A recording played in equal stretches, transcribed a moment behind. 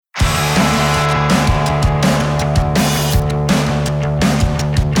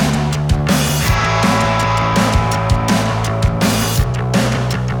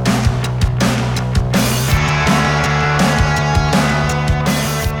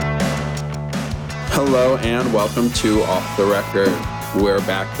Hello and welcome to Off the Record. We're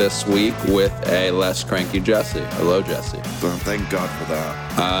back this week with a less cranky Jesse. Hello, Jesse. Thank God for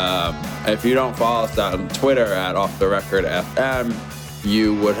that. If you don't follow us on Twitter at Off the Record FM,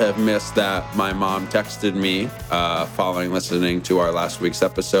 you would have missed that my mom texted me following listening to our last week's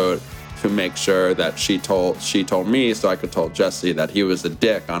episode to make sure that she told me so I could tell Jesse that he was a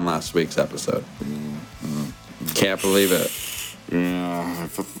dick on last week's episode. Can't believe it. Yeah, I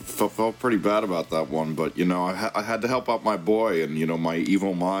felt pretty bad about that one, but, I had to help out my boy, and, my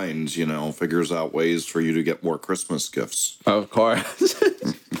evil mind, figures out ways for you to get more Christmas gifts. Of course.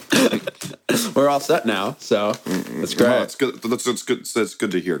 We're all set now, so it's great. No, it's good. It's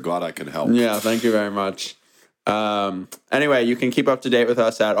good to hear. Glad I could help. Yeah, thank you very much. Anyway, you can keep up to date with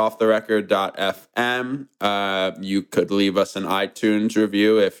us at offtherecord.fm. You could leave us an iTunes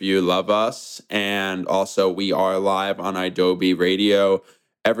review if you love us. And also, we are live on Adobe Radio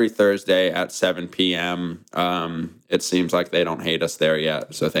every Thursday at 7 p.m. It seems like they don't hate us there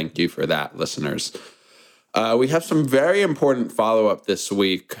yet, so thank you for that, listeners. We have some very important follow-up this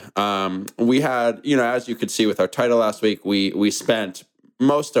week. We had, as you could see with our title last week, we spent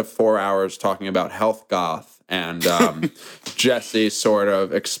most of 4 hours talking about health goth. And Jesse sort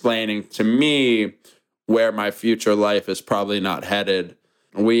of explaining to me where my future life is probably not headed.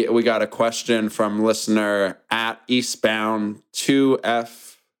 We got a question from listener at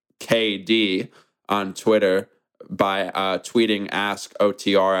Eastbound2FKD on Twitter by tweeting Ask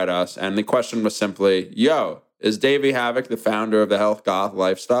OTR at us. And the question was simply, yo, is Davey Havok the founder of the health goth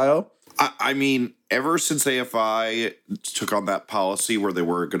lifestyle? I mean, ever since AFI took on that policy where they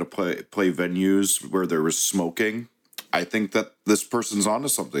were going to play venues where there was smoking, I think that this person's onto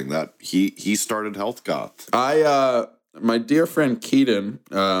something, that he started health goth. My dear friend Keaton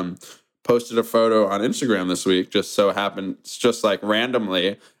posted a photo on Instagram this week, just so happened, just like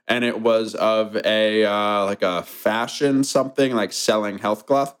randomly, and it was of a like a fashion something, like selling health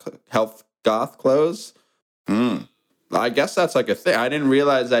goth clothes. I guess that's like a thing. I didn't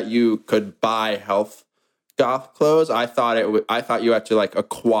realize that you could buy health goth clothes. I thought you had to like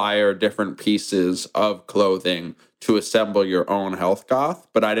acquire different pieces of clothing to assemble your own health goth,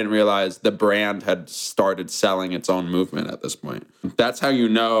 but I didn't realize the brand had started selling its own movement at this point. That's how you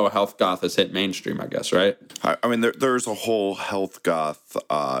know health goth has hit mainstream, I guess, right? I mean, there's a whole health goth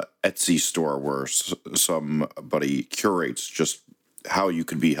Etsy store where somebody curates just how you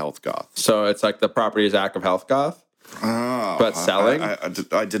can be health goth. So it's like the Properties Act of health goth. Oh, but selling? I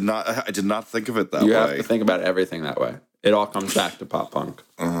did not think of it that way. You have to think about everything that way. It all comes back to pop punk.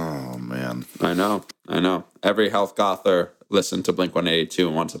 Oh, man. I know. Every health gother listened to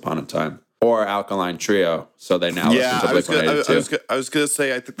Blink-182 once upon a time. Or Alkaline Trio, so they now listen to Blink-182. I was going to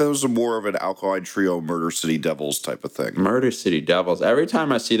say, I think that was more of an Alkaline Trio, Murder City Devils type of thing. Murder City Devils. Every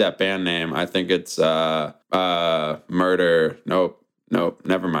time I see that band name, I think it's Murder. Nope,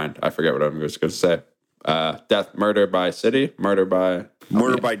 never mind. I forget what I was going to say. Murder by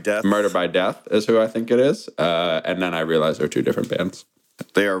Death. Murder by Death is who I think it is. And then I realized they're two different bands.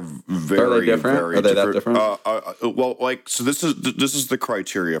 They are very different. Are they that different? Well, so this is the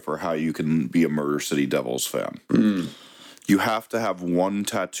criteria for how you can be a Murder City Devils fan. You have to have one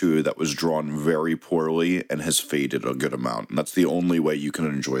tattoo that was drawn very poorly and has faded a good amount, and that's the only way you can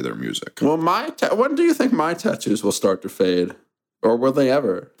enjoy their music. Well, when do you think my tattoos will start to fade? Or will they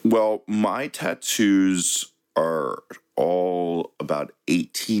ever? Well, my tattoos are all about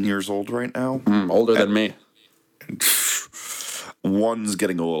 18 years old right now. Older than me. One's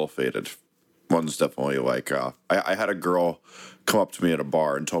getting a little faded. One's definitely like, I had a girl come up to me at a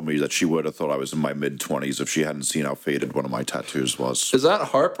bar and told me that she would have thought I was in my mid-20s if she hadn't seen how faded one of my tattoos was. Is that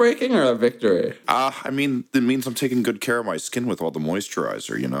heartbreaking or a victory? I mean, it means I'm taking good care of my skin with all the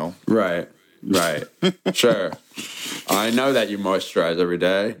moisturizer, Right. Sure. I know that you moisturize every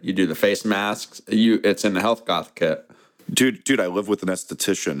day. You do the face masks. It's in the health goth kit. Dude, I live with an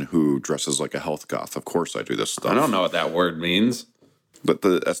esthetician who dresses like a health goth. Of course I do this stuff. I don't know what that word means. But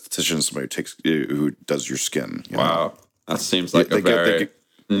the esthetician is somebody who does your skin. Wow. That seems like a very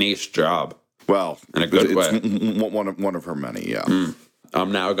niche job. Well, in a good way. It's one of her many, yeah.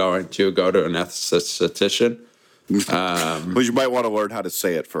 I'm now going to go to an esthetician. But you might want to learn how to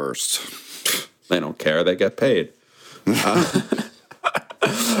say it first. They don't care. They get paid.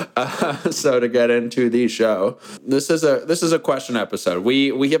 So to get into the show, this is a question episode.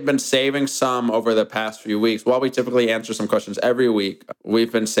 We have been saving some over the past few weeks. While we typically answer some questions every week,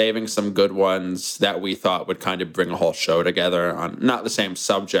 we've been saving some good ones that we thought would kind of bring a whole show together on not the same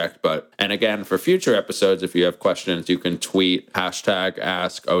subject, and again, for future episodes, if you have questions, you can tweet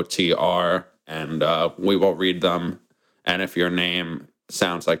 #AskOTR, and we will read them. And if your name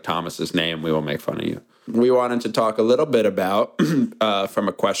sounds like Thomas's name, we will make fun of you. We wanted to talk a little bit about, from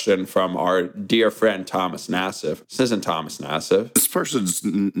a question from our dear friend Thomas Nassif. This isn't Thomas Nassif. This person's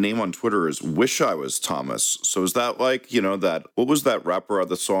name on Twitter is Wish I Was Thomas. So is that like, you know, that, what was that rapper of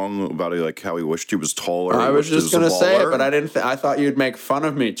the song about like how he wished he was taller? I was just going to say it, but I didn't. I thought you'd make fun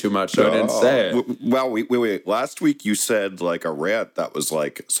of me too much, so I didn't say it. Well, wait. Last week you said like a rant that was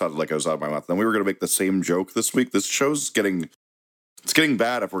like, sounded like I was out of my mouth. Then we were going to make the same joke this week. This show's getting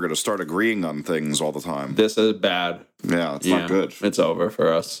bad if we're going to start agreeing on things all the time. This is bad. Yeah, it's not good. It's over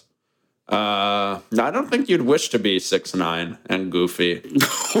for us. I don't think you'd wish to be 6'9" and goofy.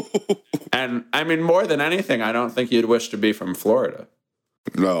 And I mean, more than anything, I don't think you'd wish to be from Florida.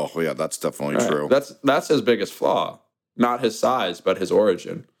 No, yeah, that's definitely true. That's his biggest flaw. Not his size, but his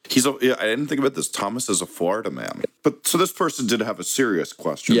origin. I didn't think about this. Thomas is a Florida man. But so this person did have a serious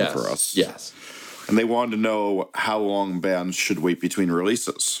question for us. Yes. And they wanted to know how long bands should wait between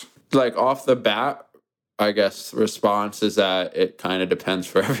releases. Like off the bat, I guess the response is that it kind of depends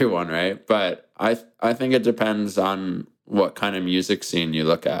for everyone, right? But I think it depends on what kind of music scene you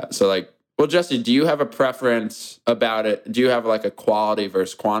look at. So like, well, Jesse, do you have a preference about it? Do you have like a quality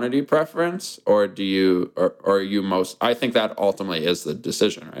versus quantity preference, or do you, or are you most? I think that ultimately is the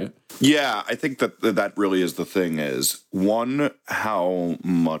decision, right? Yeah, I think that really is the thing. Is one, how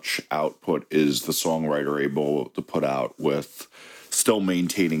much output is the songwriter able to put out with still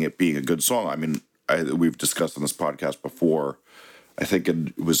maintaining it being a good song? I mean, we've discussed on this podcast before. I think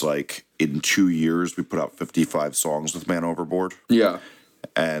it was like in 2 years we put out 55 songs with Man Overboard. Yeah.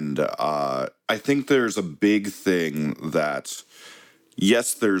 And I think there's a big thing that,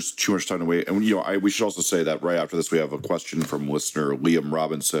 yes, there's too much time to wait. And, you know, we should also say that right after this, we have a question from listener Liam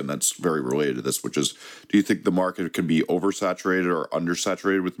Robinson that's very related to this, which is, do you think the market can be oversaturated or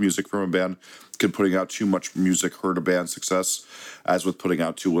undersaturated with music from a band? Can putting out too much music hurt a band's success as with putting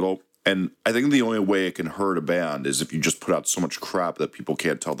out too little? And I think the only way it can hurt a band is if you just put out so much crap that people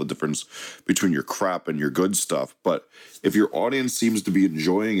can't tell the difference between your crap and your good stuff. But if your audience seems to be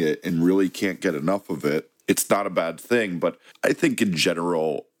enjoying it and really can't get enough of it, it's not a bad thing. But I think in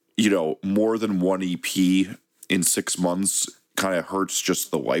general, you know, more than one EP in 6 months kind of hurts just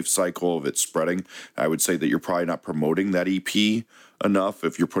the life cycle of it spreading. I would say that you're probably not promoting that EP enough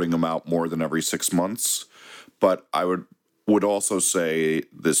if you're putting them out more than every 6 months. But I would also say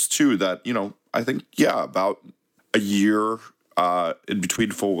this too, that, you know, I think, yeah, about a year in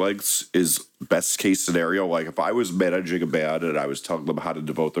between full lengths is best case scenario. Like if I was managing a band and I was telling them how to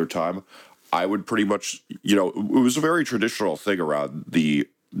devote their time, I would pretty much, you know, it was a very traditional thing around the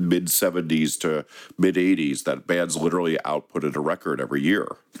mid 70s to mid 80s that bands literally outputted a record every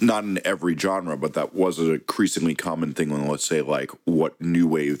year. Not in every genre, but that was an increasingly common thing when, let's say, like what new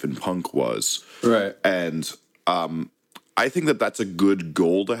wave and punk was. Right. And I think that that's a good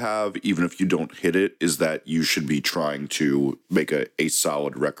goal to have, even if you don't hit it, is that you should be trying to make a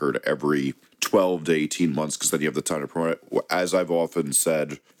solid record every 12 to 18 months, because then you have the time to promote it. As I've often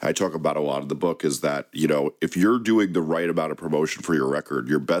said, I talk about a lot in the book, is that, you know, if you're doing the right amount of promotion for your record,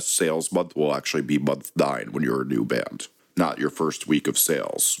 your best sales month will actually be month 9 when you're a new band, not your first week of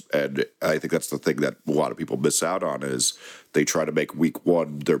sales. And I think that's the thing that a lot of people miss out on, is they try to make week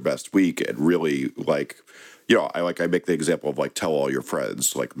 1 their best week, and really, like, you know, I make the example of like Tell All Your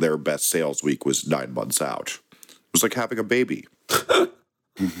Friends, like their best sales week was 9 months out. It was like having a baby.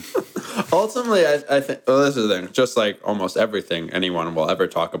 Ultimately, I think, well, this is the thing, just like almost everything anyone will ever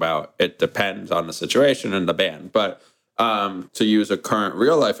talk about, it depends on the situation and the band. But to use a current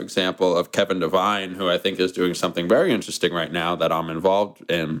real life example of Kevin Devine, who I think is doing something very interesting right now that I'm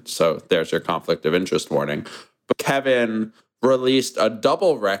involved in. So there's your conflict of interest warning. But Kevin released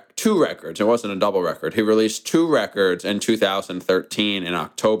two records. It wasn't a double record. He released 2 records in 2013, in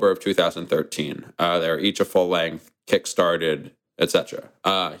October of 2013. They're each a full length, kickstarted,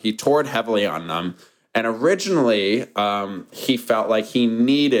 etc. He toured heavily on them. And originally, he felt like he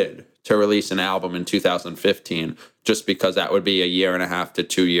needed to release an album in 2015, just because that would be a year and a half to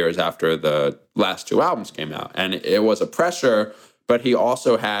 2 years after the last 2 albums came out. And it was a pressure, but he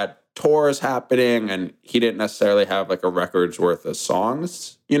also had tours happening, and he didn't necessarily have like a record's worth of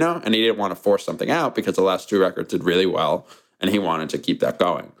songs, you know, and he didn't want to force something out because the last 2 records did really well, and he wanted to keep that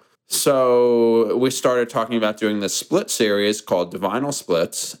going. So we started talking about doing this split series called Divinyl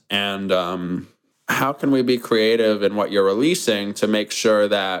Splits, and how can we be creative in what you're releasing to make sure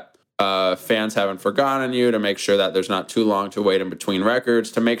that fans haven't forgotten you, to make sure that there's not too long to wait in between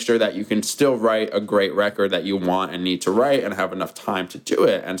records, to make sure that you can still write a great record that you want and need to write and have enough time to do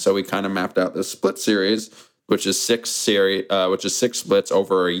it. And so we kind of mapped out this split series, which is 6 splits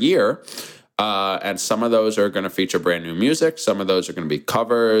over a year. And some of those are going to feature brand new music. Some of those are going to be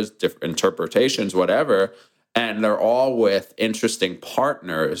covers, different interpretations, whatever. And they're all with interesting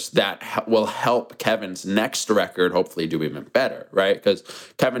partners that will help Kevin's next record hopefully do even better, right? Because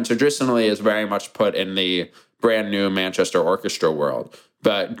Kevin traditionally is very much put in the brand new Manchester Orchestra world.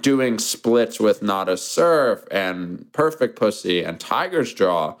 But doing splits with Nada Surf and Perfect Pussy and Tiger's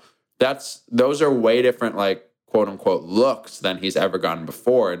Jaw, those are way different, like, quote unquote, looks than he's ever gotten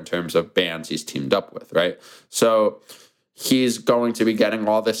before in terms of bands he's teamed up with, right? So he's going to be getting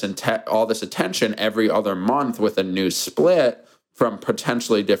all this attention every other month with a new split from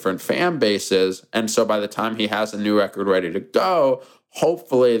potentially different fan bases. And so by the time he has a new record ready to go,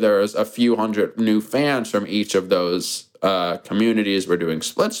 hopefully there's a few hundred new fans from each of those communities we're doing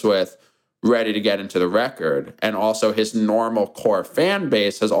splits with ready to get into the record. And also his normal core fan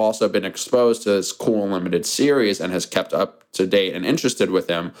base has also been exposed to this cool limited series and has kept up to date and interested with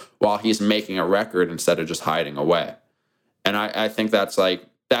him while he's making a record instead of just hiding away. And I think that's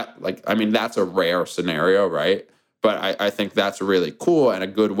that's a rare scenario, right? But I think that's really cool and a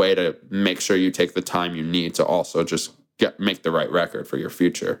good way to make sure you take the time you need to also just make the right record for your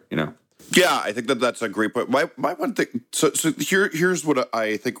future, you know? Yeah, I think that's a great point. My one thing, so here's what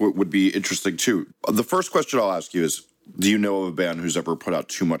I think would be interesting too. The first question I'll ask you is, do you know of a band who's ever put out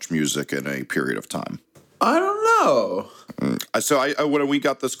too much music in a period of time? I don't know. So when we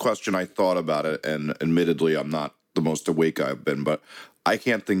got this question, I thought about it, and admittedly, I'm not the most awake I've been, but I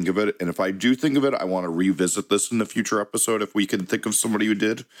can't think of it. And if I do think of it, I want to revisit this in a future episode if we can think of somebody who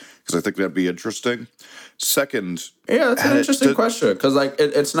did, because I think that'd be interesting. Second, yeah, that's an interesting question, because like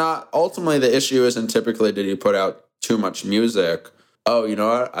it's not ultimately the issue isn't typically did he put out too much music. Oh, you know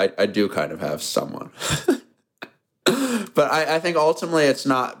what? I do kind of have someone. But I think ultimately it's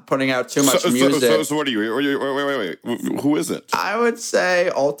not putting out too much music. So what are you? Wait. Who is it? I would say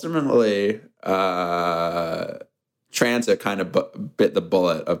ultimately Transit kind of bit the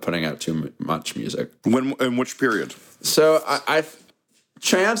bullet of putting out too much music. In which period? So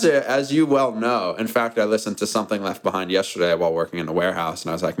Transit, as you well know, in fact, I listened to Something Left Behind yesterday while working in the warehouse,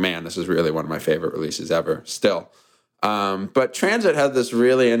 and I was like, man, this is really one of my favorite releases ever, still. But Transit had this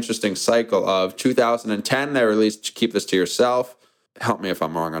really interesting cycle of 2010, they released Keep This to Yourself. Help me if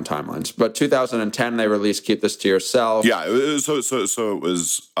I'm wrong on timelines. But 2010, they released Keep This to Yourself. Yeah, so it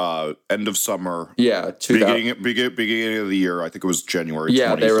was end of summer. Yeah. Beginning of the year, I think it was January 20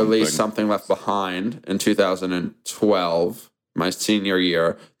 Yeah, they released Something Left Behind in 2012, my senior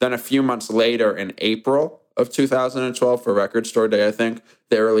year. Then a few months later, in April of 2012, for Record Store Day, I think,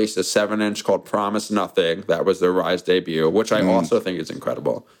 they released a 7-inch called Promise Nothing. That was their Rise debut, which I also think is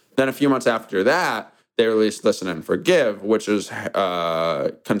incredible. Then a few months after that, they released Listen and Forgive, which is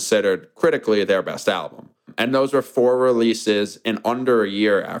considered critically their best album. And those were 4 releases in under a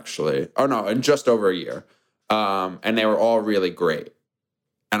year, actually. Oh, no, in just over a year. And they were all really great.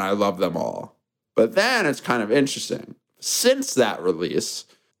 And I love them all. But then it's kind of interesting. Since that release,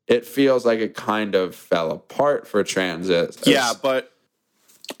 it feels like it kind of fell apart for Transit. Yeah, but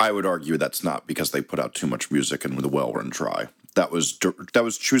I would argue that's not because they put out too much music and the well run dry. That was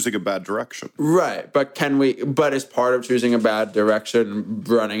choosing a bad direction. Right, but is part of choosing a bad direction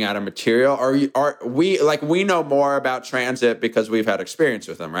running out of material? We know more about Transit because we've had experience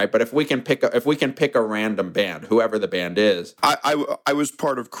with them, right? But if we can pick a random band, whoever the band is, I was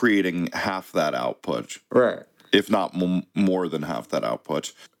part of creating half that output, right? If not more than half that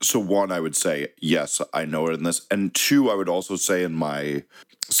output. So one, I would say yes, I know it in this, and two, I would also say in my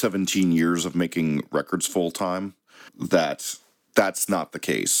 17 years of making records full time, that's not the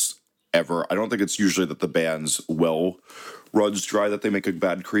case ever. I don't think it's usually that the band's well runs dry that they make a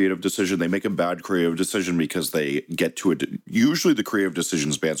bad creative decision. They make a bad creative decision because they get to it. Usually the creative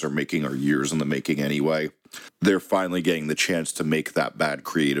decisions bands are making are years in the making anyway. They're finally getting the chance to make that bad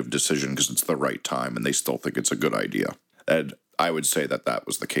creative decision because it's the right time and they still think it's a good idea. And I would say that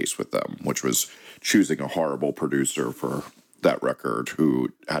was the case with them, which was choosing a horrible producer for that record who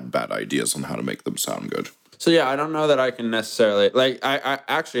had bad ideas on how to make them sound good. So yeah, I don't know that I can necessarily I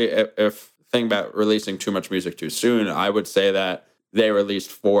actually if think about releasing too much music too soon, I would say that they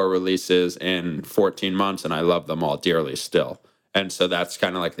released 4 releases in 14 months and I love them all dearly still. And so that's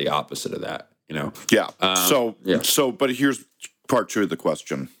kind of like the opposite of that, you know? Yeah. But here's part 2 of the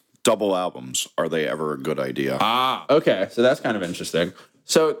question. Double albums, are they ever a good idea? Okay. So that's kind of interesting.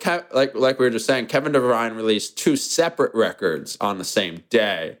 So like we were just saying, Kevin Devine released 2 separate records on the same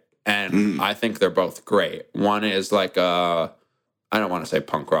day. And I think they're both great. One is like I don't want to say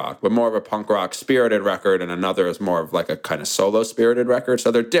punk rock, but more of a punk rock spirited record, and another is more of like a kind of solo spirited record.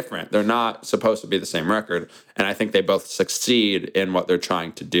 So they're different. They're not supposed to be the same record. And I think they both succeed in what they're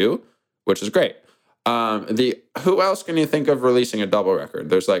trying to do. which is great. Who else can you think of releasing a double record?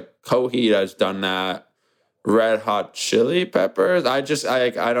 There's like Coheed has done that. Red Hot Chili Peppers. I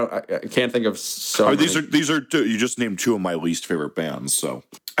can't think of so many. These are two, you just named two of my least favorite bands. So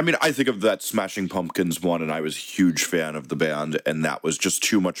I mean, I think of that Smashing Pumpkins one, and I was a huge fan of the band, and that was just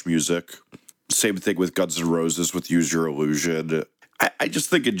too much music. Same thing with Guns N' Roses with Use Your Illusion. I just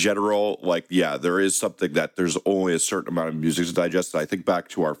think in general, like, yeah, there is something that there's only a certain amount of music to digest. I think back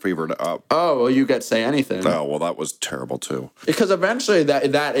to our favorite. Oh, well, you get Say Anything. Oh, well, that was terrible too. Because eventually,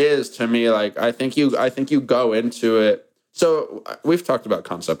 that is to me like I think you go into it. So we've talked about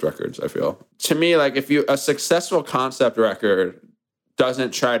concept records. I feel to me like if a successful concept record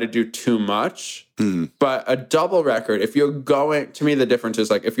doesn't try to do too much, but a double record, if you're going to me, the difference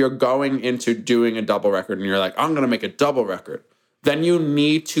is like if you're going into doing a double record and you're like, I'm going to make a double record. Then you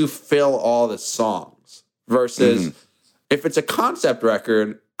need to fill all the songs versus if it's a concept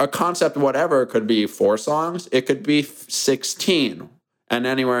record, a concept whatever could be 4 songs, it could be 16 and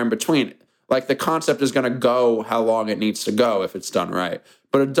anywhere in between. Like the concept is going to go how long it needs to go if it's done right.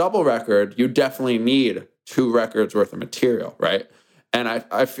 But a double record, you definitely need 2 records worth of material, right? And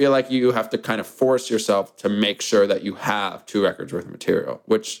I feel like you have to kind of force yourself to make sure that you have 2 records worth of material,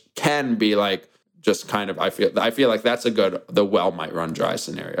 which can be like just kind of, I feel like that's the well might run dry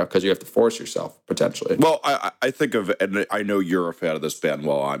scenario because you have to force yourself potentially. Well, I think of, and I know you're a fan of this band,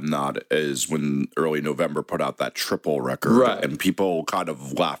 well, I'm not, is when Early November put out that triple record, right? And people kind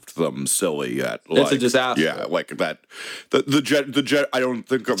of laughed them silly at like, it's a disaster. Yeah, like that. The jet. I don't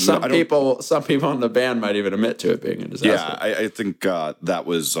think some people in the band might even admit to it being a disaster. Yeah, I think that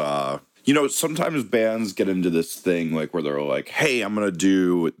was. You know, sometimes bands get into this thing like where they're like, hey, I'm going to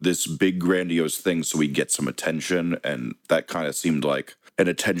do this big grandiose thing so we get some attention. And that kind of seemed like an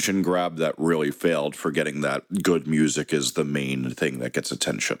attention grab that really failed, forgetting that good music is the main thing that gets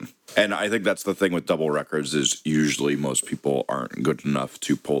attention. And I think that's the thing with double records is usually most people aren't good enough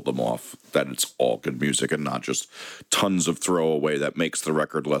to pull them off, that it's all good music and not just tons of throwaway that makes the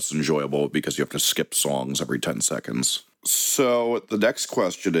record less enjoyable because you have to skip songs every 10 seconds. So the next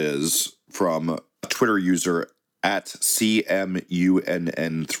question is from a Twitter user at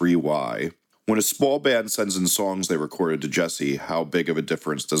CMUNN3Y. When a small band sends in songs they recorded to Jesse, how big of a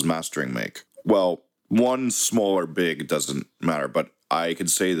difference does mastering make? Well, one, small or big doesn't matter, but I can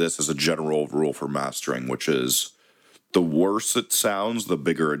say this as a general rule for mastering, which is the worse it sounds, the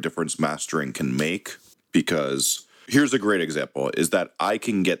bigger a difference mastering can make, because here's a great example, is that I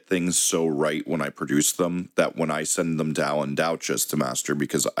can get things so right when I produce them that when I send them to Alan Douches to master,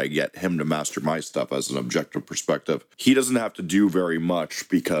 because I get him to master my stuff as an objective perspective, he doesn't have to do very much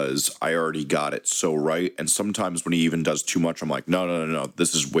because I already got it so right. And sometimes when he even does too much, I'm like, no,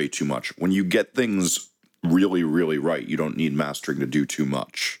 this is way too much. When you get things really, really right, you don't need mastering to do too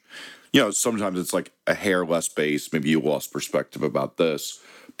much. You know, sometimes it's like a hair less bass, maybe you lost perspective about this,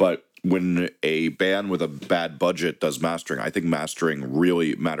 but when a band with a bad budget does mastering, I think mastering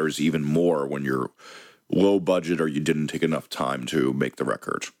really matters even more when you're low budget or you didn't take enough time to make the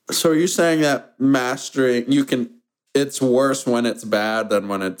record. So are you saying that mastering, it's worse when it's bad than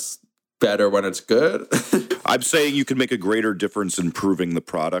when it's better when it's good? I'm saying you can make a greater difference improving the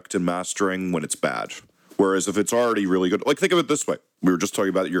product in mastering when it's bad. Whereas if it's already really good, like think of it this way. We were just talking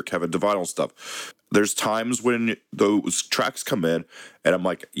about your Kevin DeVinal stuff. There's times when those tracks come in and I'm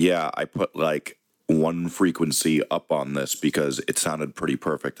like, yeah, I put like one frequency up on this because it sounded pretty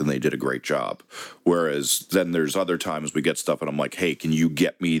perfect and they did a great job. Whereas then there's other times we get stuff and I'm like, hey, can you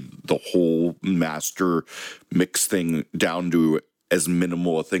get me the whole master mix thing down to as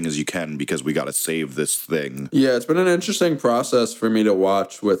minimal a thing as you can because we got to save this thing. Yeah, it's been an interesting process for me to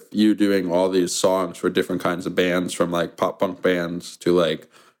watch with you doing all these songs for different kinds of bands, from like pop punk bands to like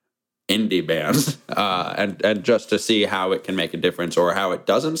indie bands, and just to see how it can make a difference or how it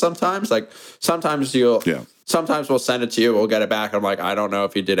doesn't sometimes. Like sometimes sometimes we'll send it to you, we'll get it back, and I'm like, I don't know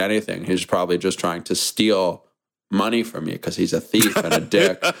if he did anything. He's probably just trying to steal money from you because he's a thief and a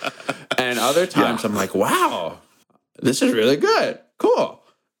dick. And other times I'm like, wow, this is really good. Cool.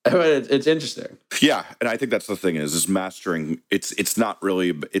 It's interesting. Yeah, and I think that's the thing is mastering. It's not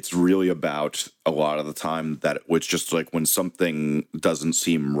really. It's really about a lot of the time that it's just like when something doesn't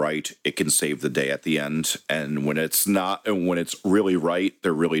seem right, it can save the day at the end. And when it's not, and when it's really right,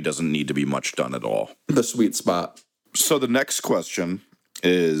 there really doesn't need to be much done at all. The sweet spot. So the next question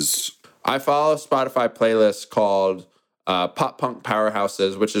is: I follow a Spotify playlist called Pop Punk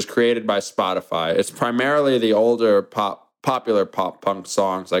Powerhouses, which is created by Spotify. It's primarily the older pop popular pop punk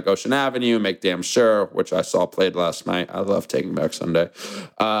songs like Ocean Avenue, Make Damn Sure, which I saw played last night. I love Taking Back Sunday.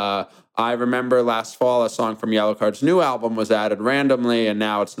 I remember last fall a song from Yellowcard's new album was added randomly, and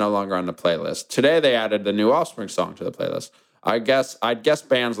now it's no longer on the playlist. Today they added the new Offspring song to the playlist. I'd guess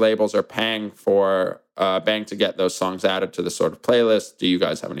bands labels are paying to get those songs added to the sort of playlist. Do you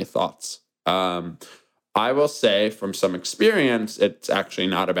guys have any thoughts? I will say from some experience, it's actually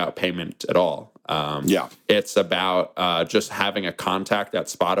not about payment at all. It's about just having a contact at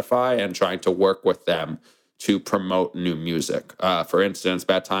Spotify and trying to work with them to promote new music. For instance,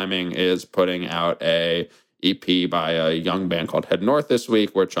 Bad Timing is putting out a EP by a young band called Head North this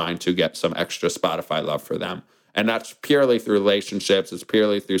week. We're trying to get some extra Spotify love for them. And that's purely through relationships. It's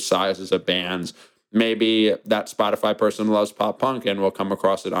purely through sizes of bands. Maybe that Spotify person loves pop punk and will come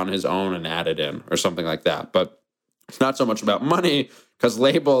across it on his own and add it in or something like that. But it's not so much about money because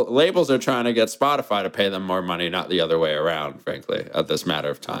labels are trying to get Spotify to pay them more money, not the other way around, frankly, at this matter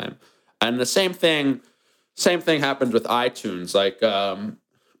of time. And the same thing happens with iTunes. Like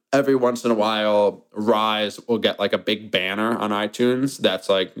every once in a while, Rise will get like a big banner on iTunes that's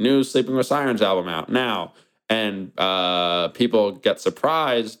like, new Sleeping with Sirens album out now. And people get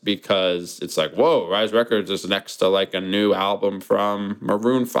surprised because it's like, whoa, Rise Records is next to like a new album from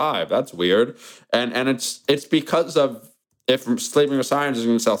Maroon 5. That's weird. And it's because of, if Sleeping with Sirens is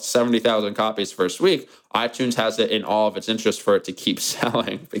going to sell 70,000 copies first week, iTunes has it in all of its interest for it to keep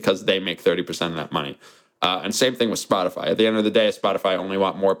selling because they make 30% of that money. And same thing with Spotify. At the end of the day, Spotify only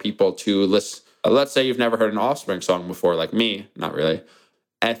want more people to listen. Let's say you've never heard an Offspring song before, like me, not really.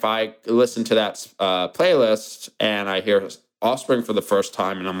 If I listen to that playlist and I hear Offspring for the first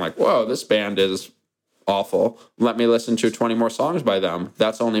time and I'm like, whoa, this band is awful. Let me listen to 20 more songs by them.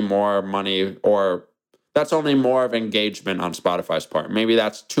 That's only more money, or that's only more of engagement on Spotify's part. Maybe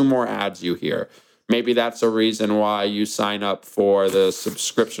that's 2 more ads you hear. Maybe that's a reason why you sign up for the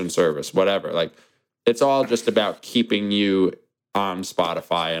subscription service, whatever. Like, it's all just about keeping you on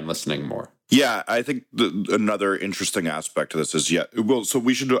Spotify and listening more. Yeah, I think another interesting aspect to this is, so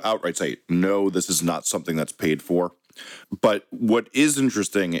we should outright say, no, this is not something that's paid for. But what is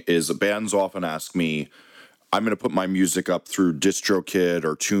interesting is bands often ask me, I'm going to put my music up through DistroKid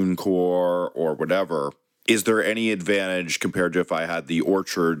or TuneCore or whatever. Is there any advantage compared to if I had the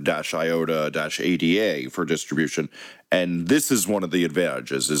Orchard-IOTA-ADA for distribution? And this is one of the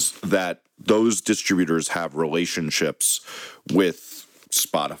advantages, is that those distributors have relationships with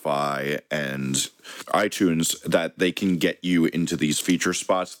Spotify and iTunes that they can get you into these feature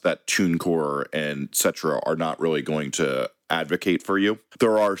spots that TuneCore and et cetera are not really going to advocate for you.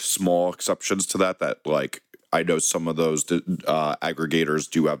 There are small exceptions to that like I know some of those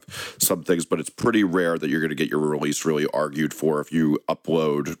aggregators do have some things, but it's pretty rare that you're going to get your release really argued for if you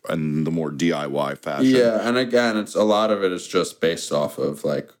upload in the more DIY fashion. Yeah, and again, a lot of it is just based off of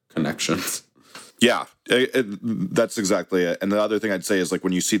like connections. Yeah, that's exactly it. And the other thing I'd say is, like,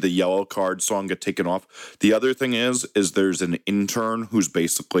 when you see the Yellowcard song get taken off, the other thing is there's an intern who's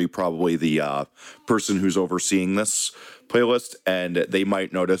basically probably the person who's overseeing this playlist, and they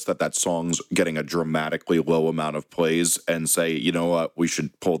might notice that song's getting a dramatically low amount of plays and say, you know what, we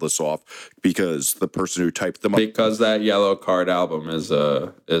should pull this off because the person who typed them up. Because that Yellowcard album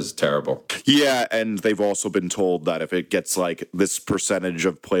is terrible. Yeah, and they've also been told that if it gets like this percentage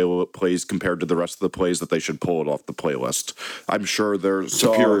of plays compared to the rest of the plays, that they should pull it off the playlist. I'm sure there's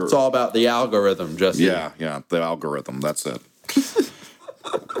superior. It's all about the algorithm, Jesse. Yeah, the algorithm. That's it.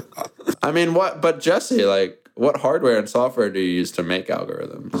 I mean, but Jesse, like, what hardware and software do you use to make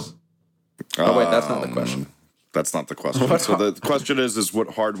algorithms? Oh, wait, that's not the question. That's not the question. So the question is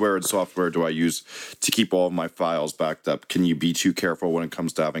what hardware and software do I use to keep all of my files backed up? Can you be too careful when it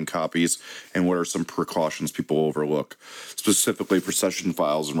comes to having copies? And what are some precautions people overlook, specifically for session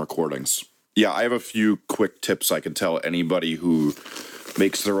files and recordings? Yeah, I have a few quick tips I can tell anybody who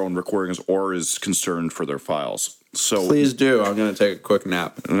makes their own recordings or is concerned for their files. So please do. I'm going to take a quick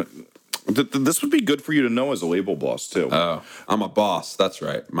nap. This would be good for you to know as a label boss, too. Oh, I'm a boss. That's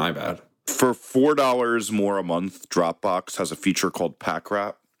right. My bad. For $4 more a month, Dropbox has a feature called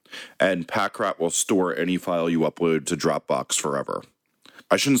PackRat, and PackRat will store any file you upload to Dropbox forever.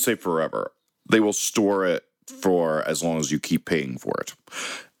 I shouldn't say forever. They will store it for as long as you keep paying for it.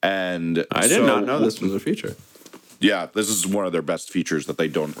 And I did not know this was a feature. Yeah, this is one of their best features that they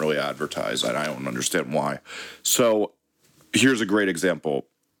don't really advertise, and I don't understand why. So here's a great example.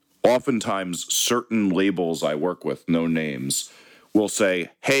 Oftentimes, certain labels I work with, no names, will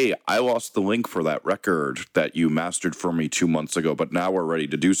say, hey, I lost the link for that record that you mastered for me 2 months ago, but now we're ready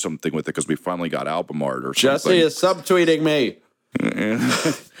to do something with it because we finally got album art or something. Jesse is subtweeting me.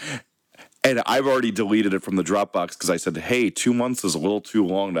 And I've already deleted it from the Dropbox because I said, hey, 2 months is a little too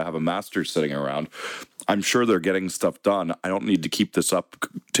long to have a master sitting around. I'm sure they're getting stuff done. I don't need to keep this up,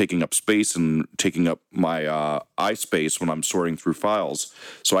 taking up space and taking up my iSpace when I'm sorting through files.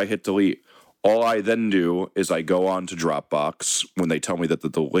 So I hit delete. All I then do is I go on to Dropbox when they tell me that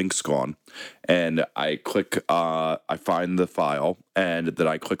the link's gone, and I click, I find the file, and then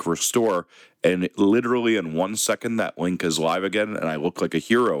I click restore, and literally in 1 second that link is live again, and I look like a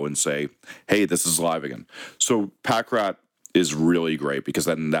hero and say, hey, this is live again. So Packrat is really great because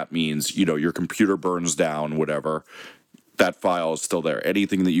then that means, your computer burns down, whatever, that file is still there.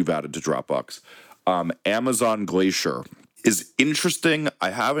 Anything that you've added to Dropbox. Amazon Glacier is interesting. I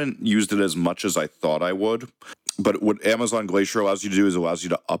haven't used it as much as I thought I would, but what Amazon Glacier allows you to do is allows you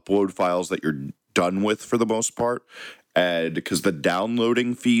to upload files that you're done with for the most part. And because the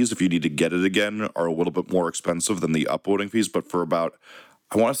downloading fees, if you need to get it again, are a little bit more expensive than the uploading fees. But for about,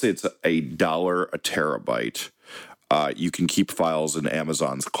 I want to say it's $1 a terabyte, you can keep files in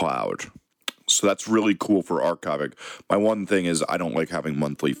Amazon's cloud. So that's really cool for archiving. My one thing is I don't like having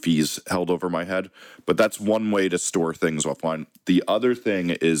monthly fees held over my head, but that's one way to store things offline. The other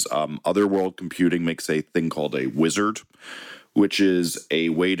thing is Otherworld Computing makes a thing called a Wizard, which is a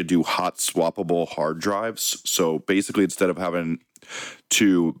way to do hot swappable hard drives. So basically, instead of having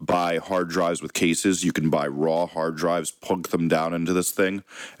to buy hard drives with cases, you can buy raw hard drives, plug them down into this thing,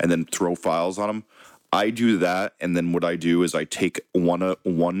 and then throw files on them. I do that, and then what I do is I take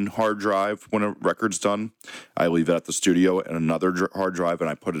one hard drive when a record's done, I leave it at the studio, and another hard drive, and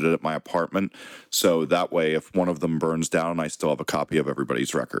I put it at my apartment. So that way, if one of them burns down, I still have a copy of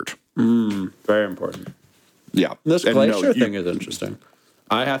everybody's record. Very important. Yeah. This Glacier thing is interesting.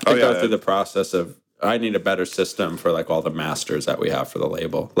 I have to go through the process of, I need a better system for like all the masters that we have for the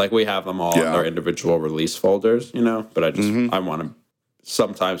label. Like we have them all in their individual release folders, but I want to,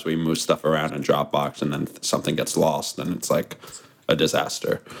 sometimes we move stuff around in Dropbox and then something gets lost and it's like a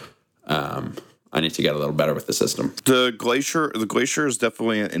disaster. I need to get a little better with the system. The Glacier is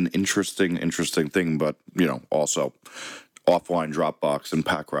definitely an interesting thing, but also offline Dropbox and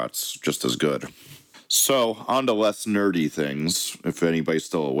Packrat's just as good. So on to less nerdy things, if anybody's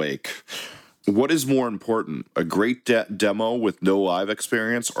still awake. What is more important, a great demo with no live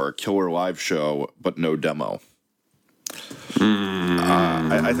experience or a killer live show but no demo?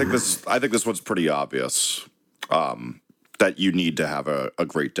 I think this one's pretty obvious, that you need to have a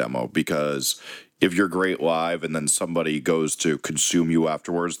great demo, because if you're great live and then somebody goes to consume you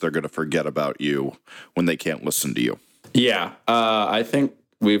afterwards, they're going to forget about you when they can't listen to you. Yeah, I think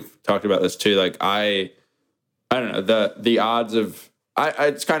we've talked about this too. Like I don't know, the odds of,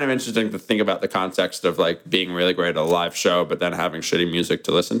 it's kind of interesting to think about the context of like being really great at a live show, but then having shitty music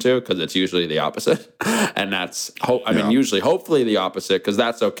to listen to, because it's usually the opposite. And that's, usually, hopefully the opposite, because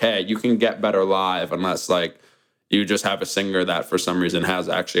that's okay. You can get better live unless like you just have a singer that for some reason has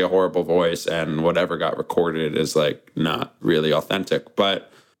actually a horrible voice and whatever got recorded is like not really authentic.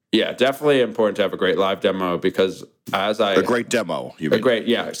 But yeah, definitely important to have a great live demo, because a great demo, a great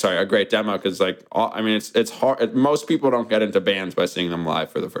demo, because like it's hard. Most people don't get into bands by seeing them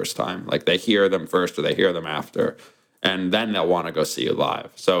live for the first time. Like they hear them first or they hear them after, and then they'll want to go see you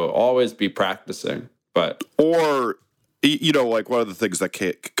live. So always be practicing. Or like one of the things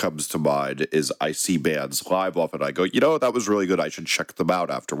that comes to mind is I see bands live often. I go, that was really good. I should check them out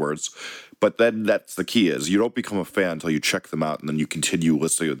afterwards. But then that's the key, is you don't become a fan until you check them out, and then you continue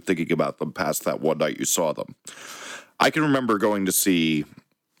listening and thinking about them past that one night you saw them. I can remember going to see,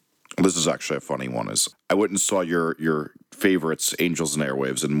 this is actually a funny one, is I went and saw your favorites, Angels and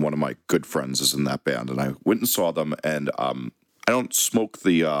Airwaves, and one of my good friends is in that band, and I went and saw them, and I don't smoke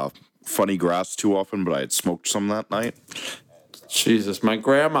the funny grass too often, but I had smoked some that night. Jesus, my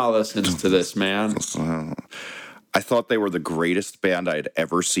grandma listens to this, man. I thought they were the greatest band I had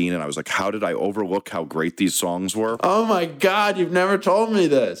ever seen, and I was like, how did I overlook how great these songs were? Oh my God, you've never told me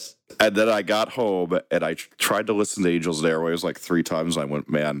this. And then I got home, and I tried to listen to Angels and Airwaves like 3 times, and I went,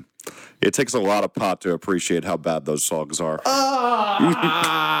 man, it takes a lot of pot to appreciate how bad those songs are.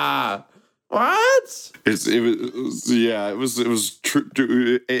 What? It was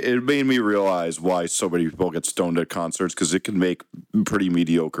true. It made me realize why so many people get stoned at concerts, because it can make pretty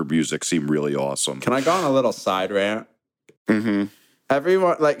mediocre music seem really awesome. Can I go on a little side rant? Mm-hmm.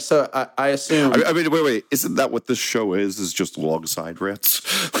 Everyone, I assume. I mean, wait. Isn't that what this show is? Is just long side rants?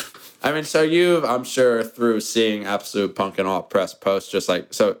 So you've, I'm sure, through seeing Absolute Punk and Alt Press posts,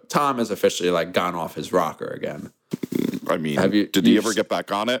 so Tom has officially gone off his rocker again. I mean, did he ever get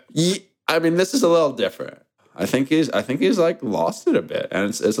back on it? This is a little different. I think he's lost it a bit, and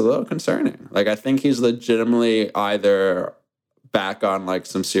it's a little concerning. I think he's legitimately either back on like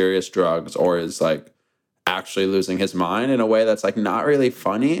some serious drugs or is like actually losing his mind in a way that's like not really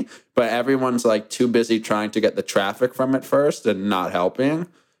funny, but everyone's like too busy trying to get the traffic from it first and not helping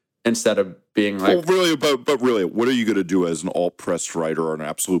instead of being like, well, really, but really, what are you going to do as an all-pressed writer or an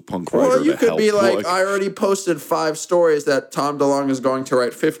absolute punk writer? well, you to could help? be like, I already posted 5 stories that Tom DeLonge is going to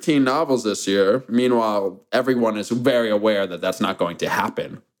write 15 novels this year. Meanwhile, everyone is very aware that that's not going to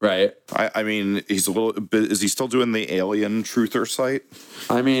happen, right? I mean, he's a little bit. Is he still doing the alien truther site?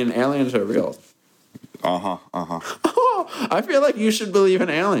 I mean, aliens are real. Uh-huh. I feel like you should believe in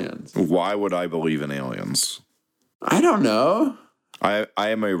aliens. Why would I believe in aliens? I don't know. I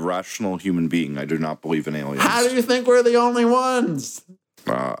am a rational human being. I do not believe in aliens. How do you think we're the only ones?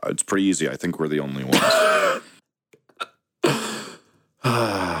 It's pretty easy. I think we're the only ones.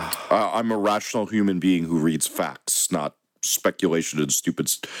 I'm a rational human being who reads facts, not speculation and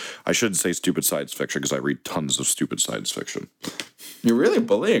stupid. I shouldn't say stupid science fiction because I read tons of stupid science fiction. You're really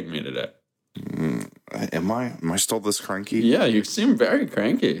bullying me today. Am I? Am I still this cranky? Yeah, you seem very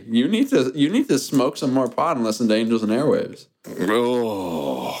cranky. You need to smoke some more pot and listen to Angels and Airwaves.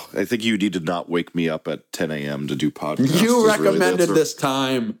 Oh, I think you need to not wake me up at 10 a.m. to do podcasts. You Is really recommended the answer. this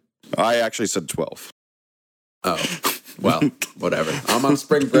time. I actually said 12. Oh, well, whatever. I'm on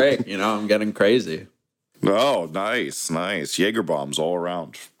spring break. I'm getting crazy. Oh, nice. Jaeger bombs all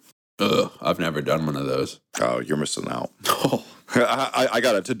around. Ugh, I've never done one of those. Oh, you're missing out. Oh. I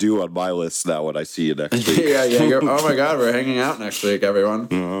got it to do on my list now when I see you next week. Yeah. Oh my God, we're hanging out next week, everyone.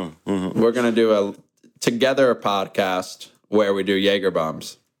 We're gonna do a together podcast where we do Jaeger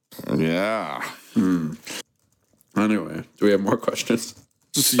bombs. Yeah. Anyway, do we have more questions?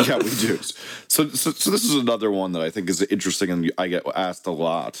 Yeah, we do. So this is another one that I think is interesting and I get asked a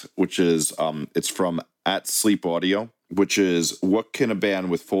lot, which is it's from @SleepAudio, which is what can a band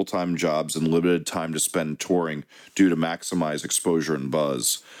with full-time jobs and limited time to spend touring do to maximize exposure and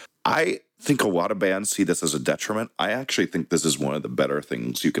buzz? I think a lot of bands see this as a detriment. I actually think this is one of the better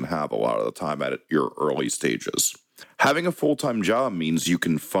things you can have a lot of the time at your early stages. Having a full-time job means you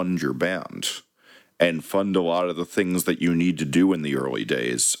can fund your band and fund a lot of the things that you need to do in the early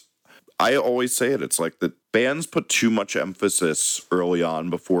days. I always say it. It's like the bands put too much emphasis early on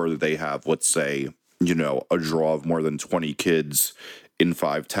before they have, let's say, a draw of more than 20 kids in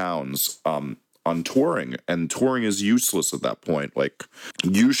 5 towns on touring. And touring is useless at that point. Like,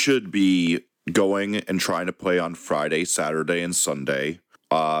 you should be going and trying to play on Friday, Saturday, and Sunday.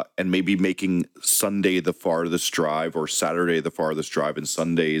 And maybe making Sunday the farthest drive or Saturday the farthest drive and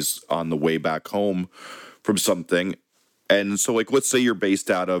Sundays on the way back home from something. And so, like, let's say you're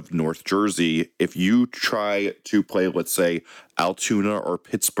based out of North Jersey. If you try to play, let's say, Altoona or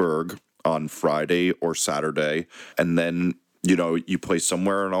Pittsburgh on Friday or Saturday, and then, you play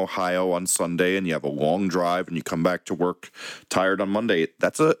somewhere in Ohio on Sunday and you have a long drive and you come back to work tired on Monday,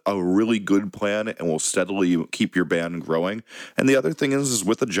 that's a really good plan and will steadily keep your band growing. And the other thing is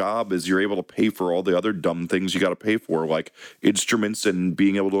with a job is you're able to pay for all the other dumb things you got to pay for, like instruments, and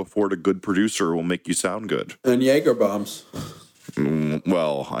being able to afford a good producer will make you sound good. And Jaeger bombs.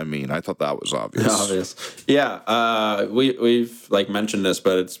 Well, I mean, I thought that was obvious. Yeah, we've like mentioned this,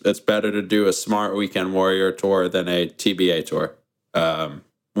 but it's better to do a Smart Weekend Warrior tour than a TBA tour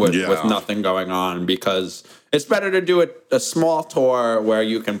with nothing going on, because it's better to do a small tour where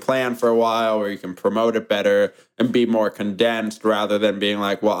you can plan for a while, where you can promote it better and be more condensed, rather than being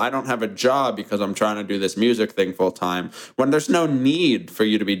like, well, I don't have a job because I'm trying to do this music thing full time, when there's no need for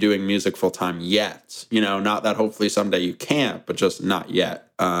you to be doing music full time yet. Not that hopefully someday you can't, but just not yet.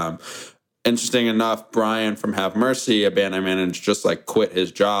 Interesting enough, Brian from Have Mercy, a band I managed, just like quit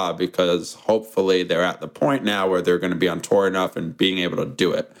his job because hopefully they're at the point now where they're going to be on tour enough and being able to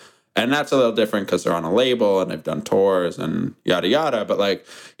do it. And that's a little different because they're on a label and they've done tours and yada yada. But like,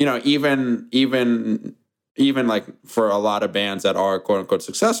 even like for a lot of bands that are quote unquote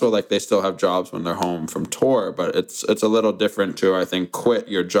successful, like they still have jobs when they're home from tour. But it's a little different to, I think, quit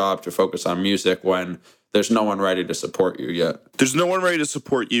your job to focus on music when there's no one ready to support you yet. There's no one ready to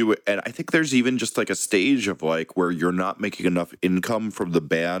support you. And I think there's even just like a stage of like where you're not making enough income from the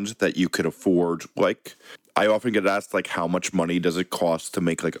band that you could afford. Like, I often get asked, like, how much money does it cost to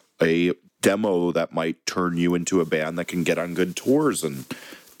make like a demo that might turn you into a band that can get on good tours? And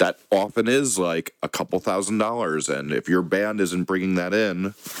that often is like a couple $1,000s. And if your band isn't bringing that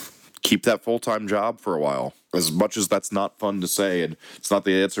in, keep that full-time job for a while. As much as that's not fun to say and it's not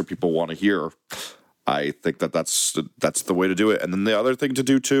the answer people want to hear, I think that's the way to do it. And then the other thing to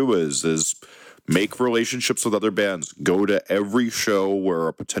do too is make relationships with other bands. Go to every show where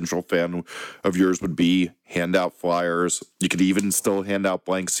a potential fan of yours would be. Hand out flyers. You could even still hand out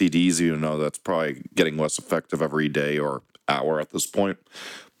blank CDs, even though that's probably getting less effective every day or hour at this point.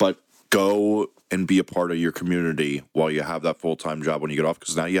 But go and be a part of your community while you have that full-time job when you get off,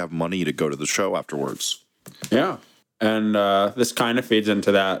 because now you have money to go to the show afterwards. Yeah. And this kind of feeds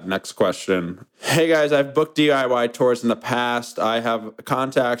into that next question. Hey guys, I've booked DIY tours in the past. I have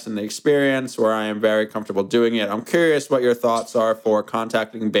contacts and the experience where I am very comfortable doing it. I'm curious what your thoughts are for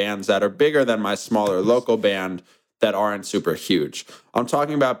contacting bands that are bigger than my smaller local band that aren't super huge. I'm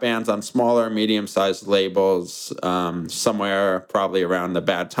talking about bands on smaller, medium-sized labels, somewhere probably around the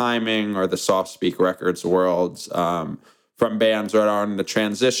Bad Timing or the Soft Speak Records worlds, from bands that are in the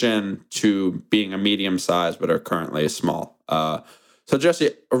transition to being a medium-sized but are currently small. So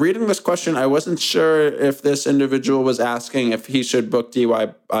Jesse, reading this question, I wasn't sure if this individual was asking if he should book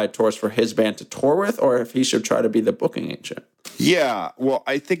DIY tours for his band to tour with, or if he should try to be the booking agent. Yeah, well,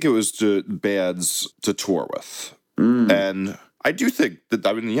 I think it was to bands to tour with. And I do think that,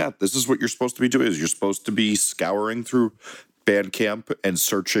 I mean, yeah, this is what you're supposed to be doing. Is you're supposed to be scouring through Bandcamp and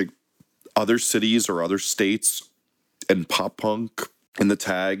searching other cities or other states and pop punk in the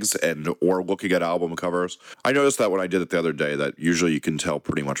tags, and or looking at album covers. I noticed that when I did it the other day, that usually you can tell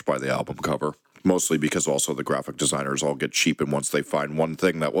pretty much by the album cover, mostly because also the graphic designers all get cheap, and once they find one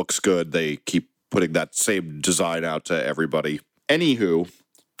thing that looks good, they keep putting that same design out to everybody. Anywho,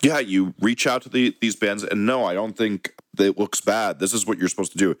 yeah, you reach out to these bands, and no, I don't think it looks bad. This is what you're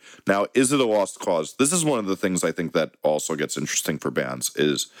supposed to do. Now, is it a lost cause? This is one of the things I think that also gets interesting for bands,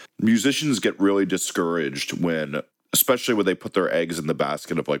 is musicians get really discouraged when, especially when they put their eggs in the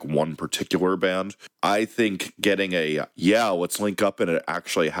basket of like one particular band. I think getting let's link up and it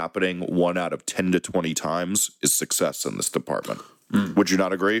actually happening 1 out of 10 to 20 times is success in this department. Would you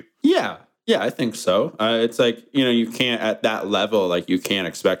not agree? Yeah, I think so. It's like, you can't at that level, like you can't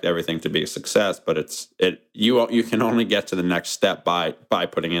expect everything to be a success, but you can only get to the next step by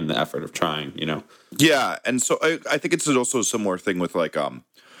putting in the effort of trying, Yeah, and so I think it's also a similar thing with like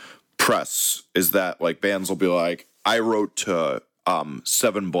press, is that like bands will be like, I wrote to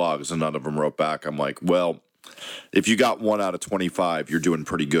 7 blogs and none of them wrote back. I'm like, well, if you got 1 out of 25, you're doing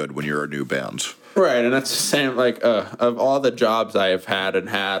pretty good when you're a new band. Right, and that's the same, like, of all the jobs I have had,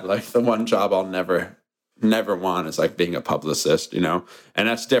 like, the one job I'll never want is, like, being a publicist, And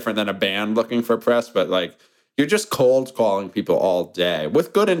that's different than a band looking for press, but, like, you're just cold calling people all day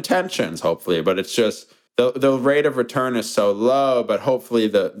with good intentions, hopefully, but it's just the rate of return is so low, but hopefully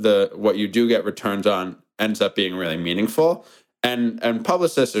the what you do get returns on ends up being really meaningful. And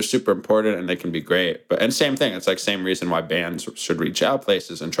publicists are super important, and they can be great. And same thing, it's like same reason why bands should reach out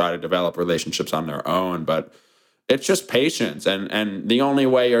places and try to develop relationships on their own. But it's just patience. And the only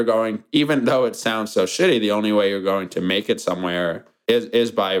way you're going, even though it sounds so shitty, the only way you're going to make it somewhere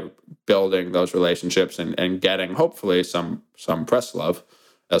is by building those relationships and getting hopefully some press love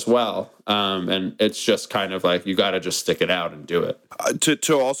as well. And it's just kind of like, you got to just stick it out and do it.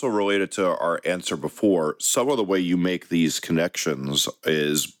 To also relate it to our answer before, some of the way you make these connections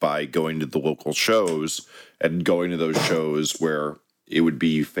is by going to the local shows and going to those shows where it would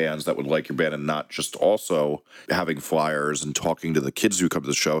be fans that would like your band, and not just also having flyers and talking to the kids who come to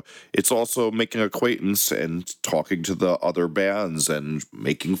the show. It's also making acquaintance and talking to the other bands and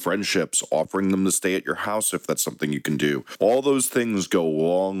making friendships, offering them to stay at your house if that's something you can do. All those things go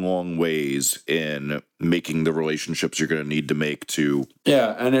long, long ways in making the relationships you're going to need to make to...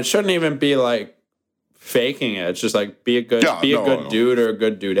 Yeah, and it shouldn't even be like faking it. It's just like be a good dude or a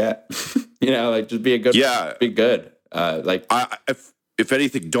good dudette. Like just be a good... Yeah. Be good. If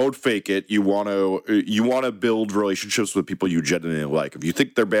anything, don't fake it. You want to build relationships with people you genuinely like. If you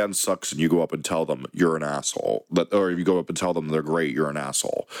think their band sucks and you go up and tell them, you're an asshole. Or if you go up and tell them they're great, you're an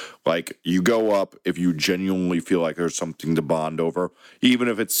asshole. Like, you go up if you genuinely feel like there's something to bond over, even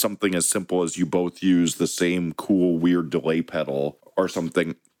if it's something as simple as you both use the same cool, weird delay pedal or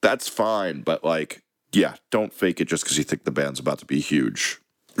something. That's fine, but like, yeah, don't fake it just because you think the band's about to be huge.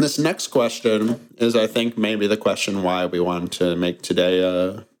 This next question is, I think, maybe the question why we wanted to make today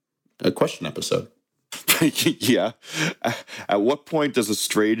a question episode. Yeah. At what point does a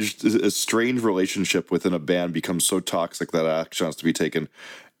strained relationship within a band become so toxic that action has to be taken?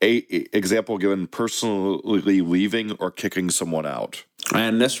 Example given, personally leaving or kicking someone out.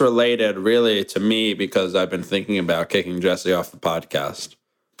 And this related really to me because I've been thinking about kicking Jesse off the podcast.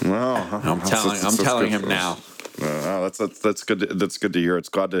 Well, I'm telling him now. That's good. That's good to hear. It's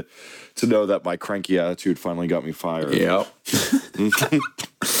glad to know that my cranky attitude finally got me fired. Yep.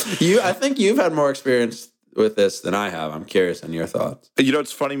 I think you've had more experience with this than I have. I'm curious on your thoughts.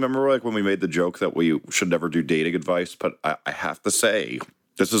 It's funny. Remember, like when we made the joke that we should never do dating advice, but I have to say,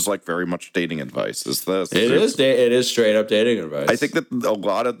 this is like very much dating advice. It is straight up dating advice. I think that a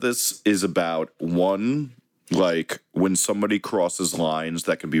lot of this is about, one, like when somebody crosses lines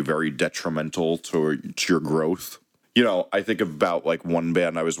that can be very detrimental to your growth. You know, I think about like one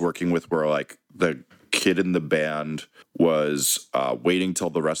band I was working with where like the kid in the band was waiting till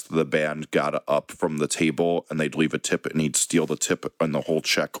the rest of the band got up from the table and they'd leave a tip and he'd steal the tip and the whole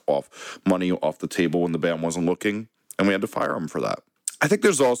check money off the table when the band wasn't looking. And we had to fire him for that. I think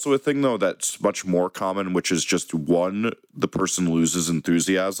there's also a thing, though, that's much more common, which is just one, the person loses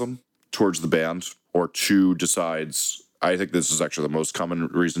enthusiasm towards the band, or two, decides, I think this is actually the most common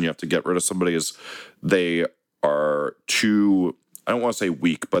reason you have to get rid of somebody, is they are too, I don't want to say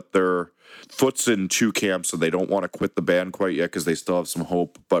weak, but they're foot's in two camps and they don't want to quit the band quite yet because they still have some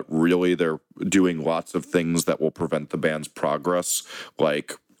hope, but really they're doing lots of things that will prevent the band's progress,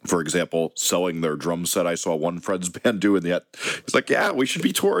 like, for example, selling their drum set. I saw one friend's band do, and yet it's like, yeah, we should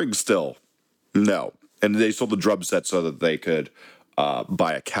be touring still. No. And they sold the drum set so that they could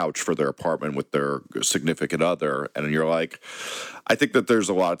buy a couch for their apartment with their significant other. And you're like, I think that there's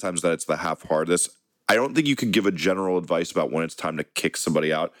a lot of times that it's the half-heartedness. I don't think you can give a general advice about when it's time to kick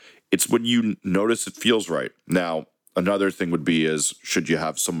somebody out. It's when you notice it feels right. Now, another thing would be is, should you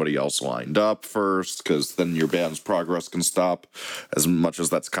have somebody else lined up first? Because then your band's progress can stop. As much as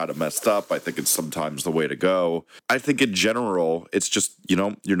that's kind of messed up, I think it's sometimes the way to go. I think in general, it's just, you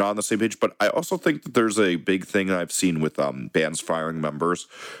know, you're not on the same page. But I also think that there's a big thing I've seen with bands firing members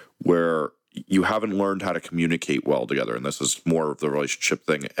where you haven't learned how to communicate well together. And this is more of the relationship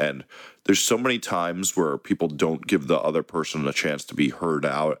thing. And there's so many times where people don't give the other person a chance to be heard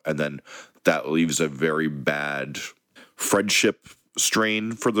out. And then that leaves a very bad friendship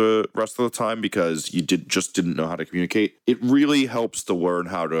strain for the rest of the time because you didn't know how to communicate. It really helps to learn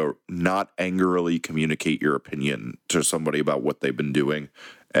how to not angrily communicate your opinion to somebody about what they've been doing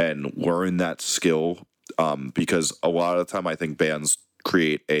and learn that skill, because a lot of the time I think bands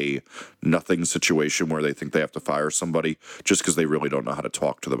create a nothing situation where they think they have to fire somebody just because they really don't know how to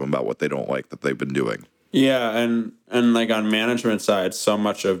talk to them about what they don't like that they've been doing. Yeah, and like on management side, so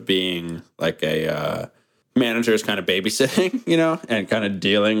much of being like a manager is kind of babysitting, you know, and kind of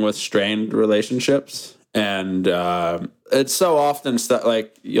dealing with strained relationships. And it's so often stuff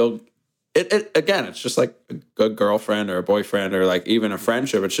like again, it's just like a girlfriend or a boyfriend or like even a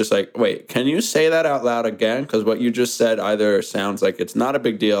friendship. It's just like, wait, can you say that out loud again? Because what you just said either sounds like it's not a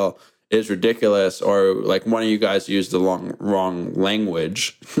big deal, is ridiculous, or like one of you guys used the wrong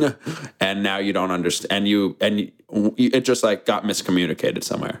language and now you don't understand, and it just like got miscommunicated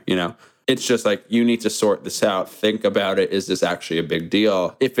somewhere, you know? It's just like, you need to sort this out. Think about it. Is this actually a big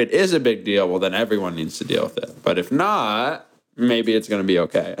deal? If it is a big deal, well, then everyone needs to deal with it. But if not, maybe it's going to be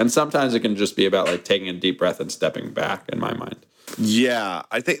okay. And sometimes it can just be about like taking a deep breath and stepping back, in my mind. Yeah,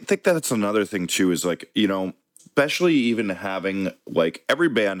 I think that's another thing too, is like, you know, especially even having like every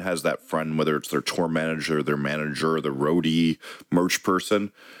band has that friend, whether it's their tour manager, their manager, the roadie, merch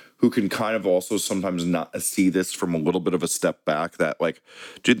person, who can kind of also sometimes not see this from a little bit of a step back, that like,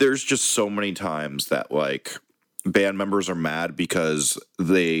 dude, there's just so many times that like band members are mad because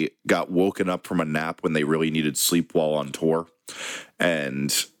they got woken up from a nap when they really needed sleep while on tour.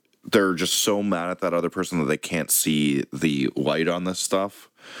 And they're just so mad at that other person that they can't see the light on this stuff.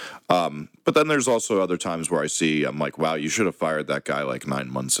 But then there's also other times where I'm like, wow, you should have fired that guy like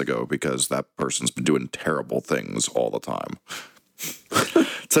 9 months ago because that person's been doing terrible things all the time.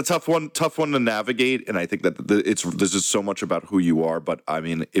 It's a tough one to navigate, and I think that this is so much about who you are. But I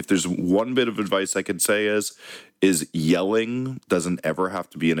mean, if there's one bit of advice I could say is yelling doesn't ever have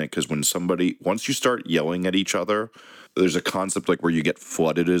to be in it, because once you start yelling at each other, there's a concept like where you get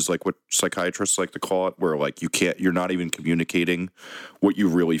flooded, is like what psychiatrists like to call it, where like you're not even communicating what you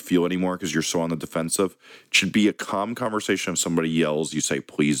really feel anymore because you're so on the defensive. It should be a calm conversation. If somebody yells, you say,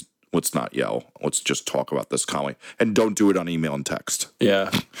 please, let's not yell. Let's just talk about this calmly. And don't do it on email and text.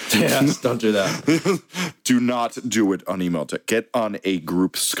 Yeah. Yes, don't do that. Do not do it on email and text. Get on a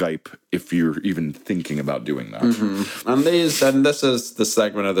group Skype if you're even thinking about doing that. Mm-hmm. And this is the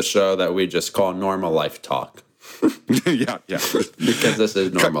segment of the show that we just call normal life talk. Yeah. Because this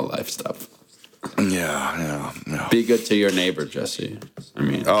is normal life stuff. Yeah. Be good to your neighbor, Jesse. I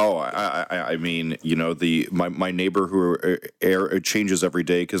mean, I mean, you know, my neighbor who changes every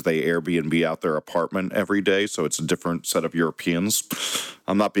day because they Airbnb out their apartment every day, so it's a different set of Europeans.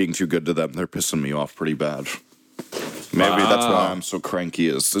 I'm not being too good to them; they're pissing me off pretty bad. Maybe that's why I'm so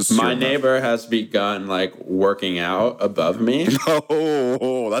cranky. My neighbor has begun like working out above me.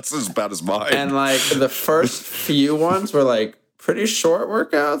 Oh, that's as bad as mine. And like the first few ones were like pretty short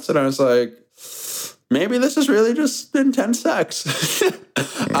workouts, and I was like, maybe this is really just intense sex.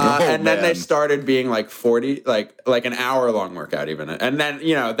 And then they man. started being like 40, like an hour long workout even. And then,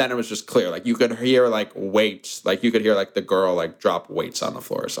 then it was just clear. Like you could hear like weights, like you could hear like the girl like drop weights on the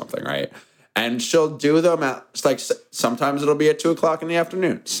floor or something, right? And she'll do them at, it's like sometimes it'll be at 2:00 in the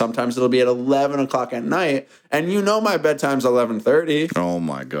afternoon. Sometimes it'll be at 11:00 at night. And my bedtime's 11:30. Oh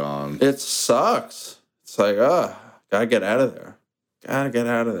my God. It sucks. It's like, gotta get out of there. Gotta get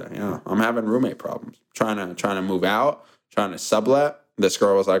out of there. I'm having roommate problems. Trying to move out, trying to sublet. This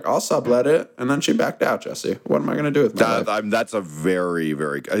girl was like, I'll sublet it. And then she backed out, Jesse. What am I going to do with my life? That's a very,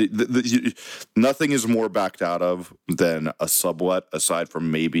 very... nothing is more backed out of than a sublet, aside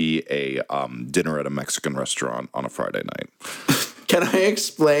from maybe a dinner at a Mexican restaurant on a Friday night. Can I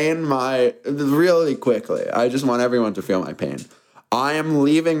explain really quickly? I just want everyone to feel my pain. I am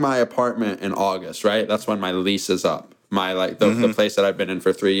leaving my apartment in August, right? That's when my lease is up. The place that I've been in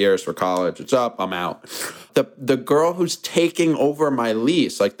for 3 years for college, it's up, I'm out. The girl who's taking over my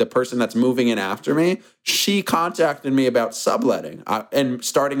lease, like the person that's moving in after me, she contacted me about subletting and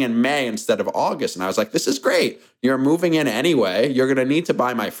starting in May instead of August. And I was like, this is great. You're moving in anyway. You're going to need to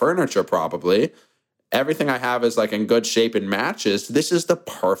buy my furniture probably. Everything I have is like in good shape and matches. This is the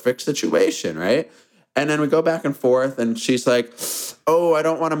perfect situation, right? And then we go back and forth, and she's like, oh, I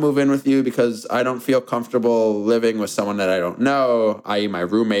don't want to move in with you because I don't feel comfortable living with someone that I don't know, i.e. my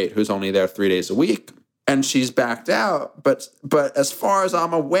roommate who's only there 3 days a week. And she's backed out. But as far as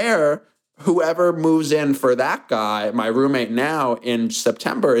I'm aware, whoever moves in for that guy, my roommate now in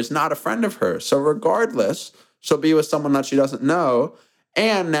September, is not a friend of hers. So regardless, she'll be with someone that she doesn't know.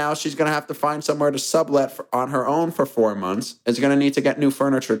 And now she's going to have to find somewhere to sublet on her own for 4 months. Is going to need to get new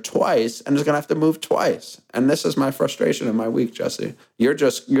furniture twice, and is going to have to move twice. And this is my frustration in my week, Jesse. You're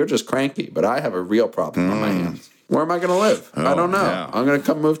just cranky, but I have a real problem on my hands. Where am I going to live? I don't know. Yeah. I'm going to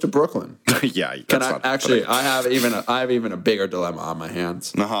come move to Brooklyn. Yeah, I have even a bigger dilemma on my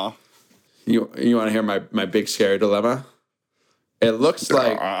hands. You want to hear my big scary dilemma? It looks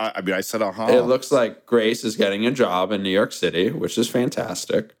like I said It looks like Grace is getting a job in New York City, which is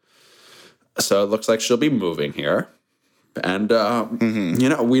fantastic. So it looks like she'll be moving here. And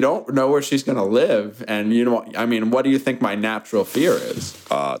we don't know where she's going to live. And what do you think my natural fear is?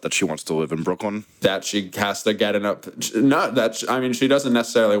 That she wants to live in Brooklyn. That she has to get she doesn't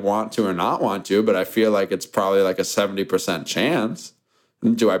necessarily want to or not want to, but I feel like it's probably like a 70% chance.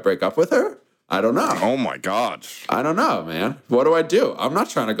 Do I break up with her? I don't know. Oh, my God. I don't know, man. What do I do? I'm not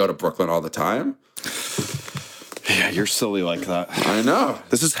trying to go to Brooklyn all the time. Yeah, you're silly like that. I know.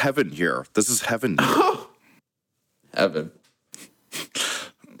 This is heaven here. Heaven.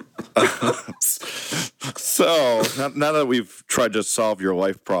 So, now that we've tried to solve your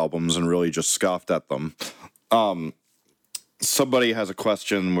life problems and really just scoffed at them, somebody has a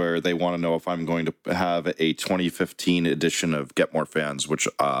question where they want to know if I'm going to have a 2015 edition of Get More Fans, which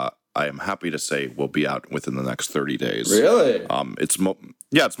I am happy to say will be out within the next 30 days. Really? It's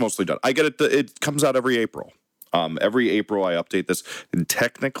mostly done. I get it. It comes out every April. Every April I update this. And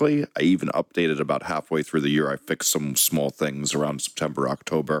technically, I even updated about halfway through the year. I fixed some small things around September,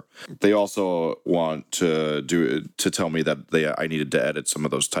 October. They also want to tell me that I needed to edit some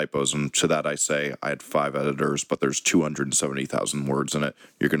of those typos. And to that I say, I had 5 editors, but there's 270,000 words in it.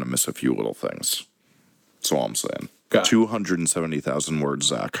 You're going to miss a few little things. That's all I'm saying. 270,000 words,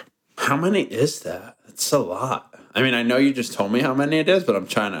 Zach. How many is that? That's a lot. I mean, I know you just told me how many it is, but I'm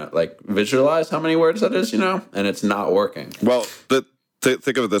trying to visualize how many words that is, and it's not working. Well,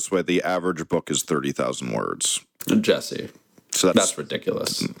 think of it this way: the average book is 30,000 words. Jesse, so that's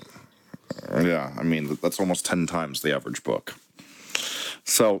ridiculous. Yeah, I mean that's almost 10 times the average book.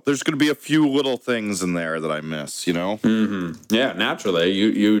 So there's going to be a few little things in there that I miss, Mm-hmm. Yeah,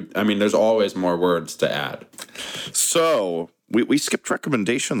 naturally. There's always more words to add. So we skipped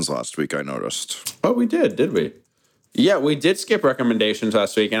recommendations last week, I noticed. Oh, we did we? Yeah, we did skip recommendations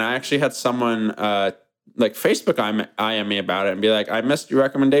last week, and I actually had someone Facebook IM me about it and be like, I missed your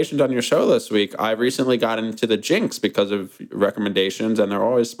recommendations on your show this week. I recently got into the Jinx because of recommendations, and they're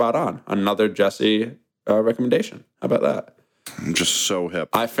always spot on. Another Jesse recommendation. How about that? I'm just so hip.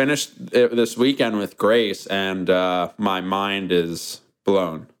 I finished it this weekend with Grace, and my mind is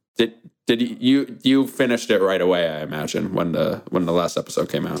blown. Did you finished it right away? I imagine when the last episode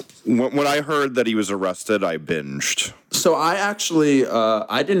came out. When I heard that he was arrested, I binged. So I actually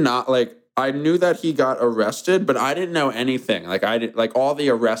I did not I knew that he got arrested, but I didn't know anything. All the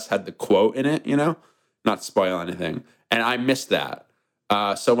arrests had the quote in it, not to spoil anything, and I missed that.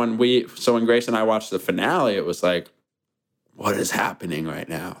 So when Grace and I watched the finale, it was like, what is happening right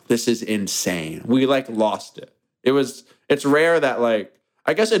now? This is insane. We lost it. It's rare that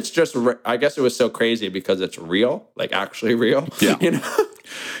I guess it was so crazy because it's real, actually real. Yeah.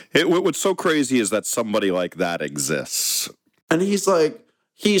 What's so crazy is that somebody like that exists. And he's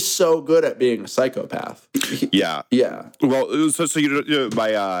so good at being a psychopath. Yeah. Yeah. Well,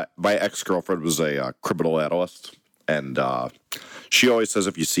 my ex-girlfriend was a criminal analyst, and she always says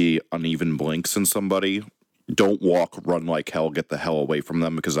if you see uneven blinks in somebody, don't walk, run like hell, get the hell away from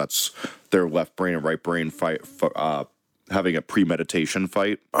them, because that's their left brain and right brain fight, having a premeditation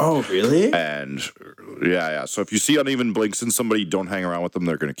fight. Oh, really? And yeah. So if you see uneven blinks in somebody, don't hang around with them.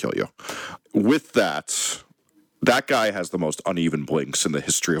 They're going to kill you. With that guy has the most uneven blinks in the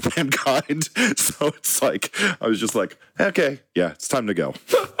history of mankind. So it's like, I was just like, okay, yeah, it's time to go.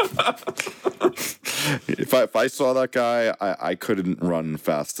 If I saw that guy, I couldn't run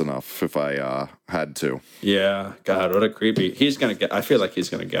fast enough if I had to. Yeah. God, what a creepy. I feel like he's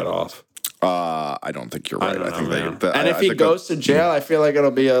going to get off. I don't think you're right. I think and if he goes to jail, I feel like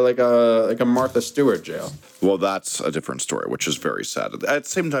it'll be like a Martha Stewart jail. Well, that's a different story, which is very sad. At the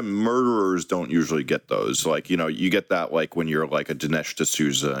same time, murderers don't usually get those. Like, you get that like when you're like a Dinesh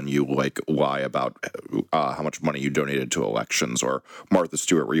D'Souza and you like lie about how much money you donated to elections, or Martha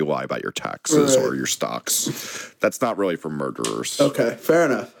Stewart where you lie about your taxes or your stocks. That's not really for murderers. Okay, fair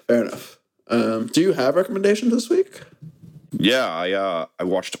enough. Do you have recommendations this week? Yeah, I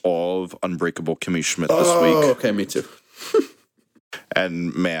watched all of Unbreakable Kimmy Schmidt this week. Oh, okay, me too.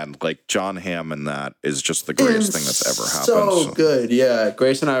 And man, like John Hamm in that is just the greatest thing that's ever happened. So good, yeah.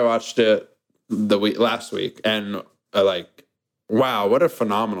 Grace and I watched it last week, and wow, what a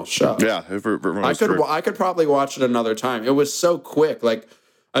phenomenal show. Yeah, I could probably watch it another time. It was so quick. Like,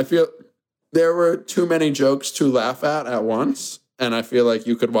 I feel there were too many jokes to laugh at once, and I feel like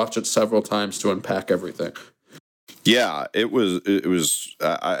you could watch it several times to unpack everything. Yeah, it was.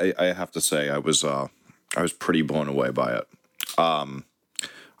 I have to say, I was pretty blown away by it.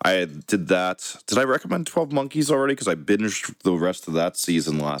 I did that. Did I recommend 12 Monkeys already? Because I binged the rest of that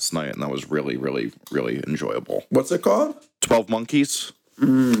season last night, and that was really, really, really enjoyable. What's it called? 12 Monkeys.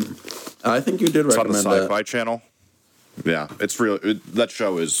 I think you did recommend It's on the Sci-Fi Channel. Yeah, it's that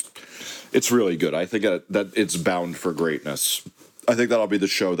show it's really good. I think that it's bound for greatness. I think that'll be the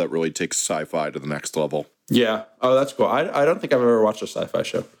show that really takes sci-fi to the next level. Yeah. Oh, that's cool. I don't think I've ever watched a sci-fi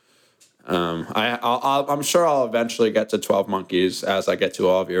show. I'm sure I'll eventually get to 12 Monkeys as I get to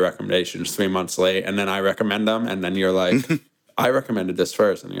all of your recommendations 3 months late, and then I recommend them, and then you're like, I recommended this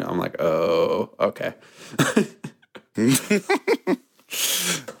first, and I'm like, oh, okay.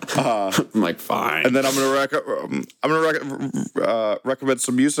 I'm like, fine. And then I'm gonna recommend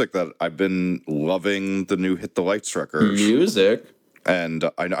some music that I've been loving. The new Hit the Lights record. Music. And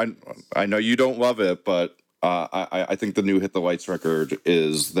I know you don't love it, but I think the new Hit the Lights record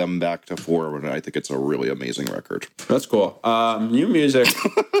is them back to form, and I think it's a really amazing record. That's cool. New music.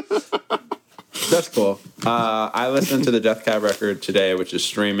 That's cool. I listened to the Death Cab record today, which is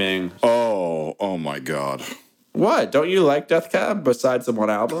streaming. Oh my God. What? Don't you like Death Cab besides the one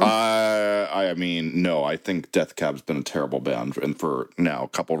album? I mean, no. I think Death Cab's been a terrible band, and for now, a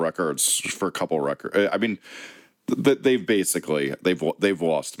couple records. I mean, they've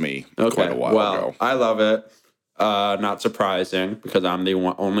lost me quite a while ago. I love it. Not surprising because I'm the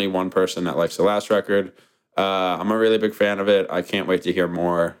only one person that likes the last record. I'm a really big fan of it. I can't wait to hear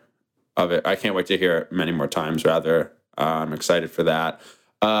more of it. I can't wait to hear it many more times. Rather, I'm excited for that.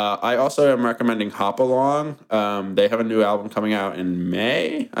 I also am recommending Hop Along. They have a new album coming out in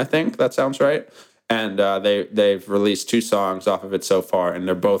May, I think. That sounds right. And they've released 2 songs off of it so far, and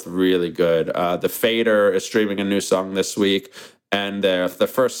they're both really good. The Fader is streaming a new song this week, and the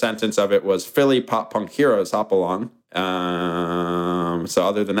first sentence of it was Philly Pop Punk Heroes Hop Along. So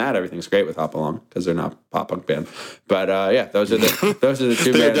other than that, everything's great with Hop Along because they're not a pop punk band. But yeah, those are the 2 bands.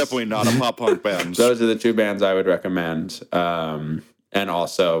 They're definitely not a pop punk band. Those are the 2 bands I would recommend. And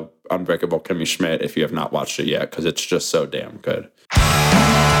also Unbreakable Kimmy Schmidt if you have not watched it yet, because it's just so damn good.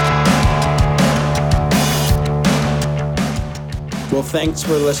 Well, thanks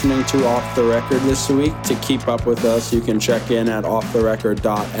for listening to Off the Record this week. To keep up with us, you can check in at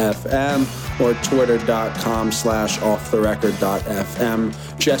offtherecord.fm or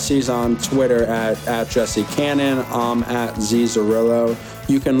twitter.com/offtherecord.fm. Jesse's on Twitter at Jesse Cannon. I'm at Zarillo.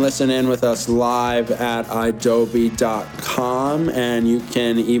 You can listen in with us live at idobi.com, and you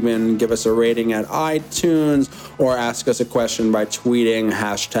can even give us a rating at iTunes or ask us a question by tweeting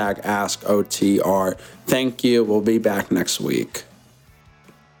 #AskOTR. Thank you. We'll be back next week.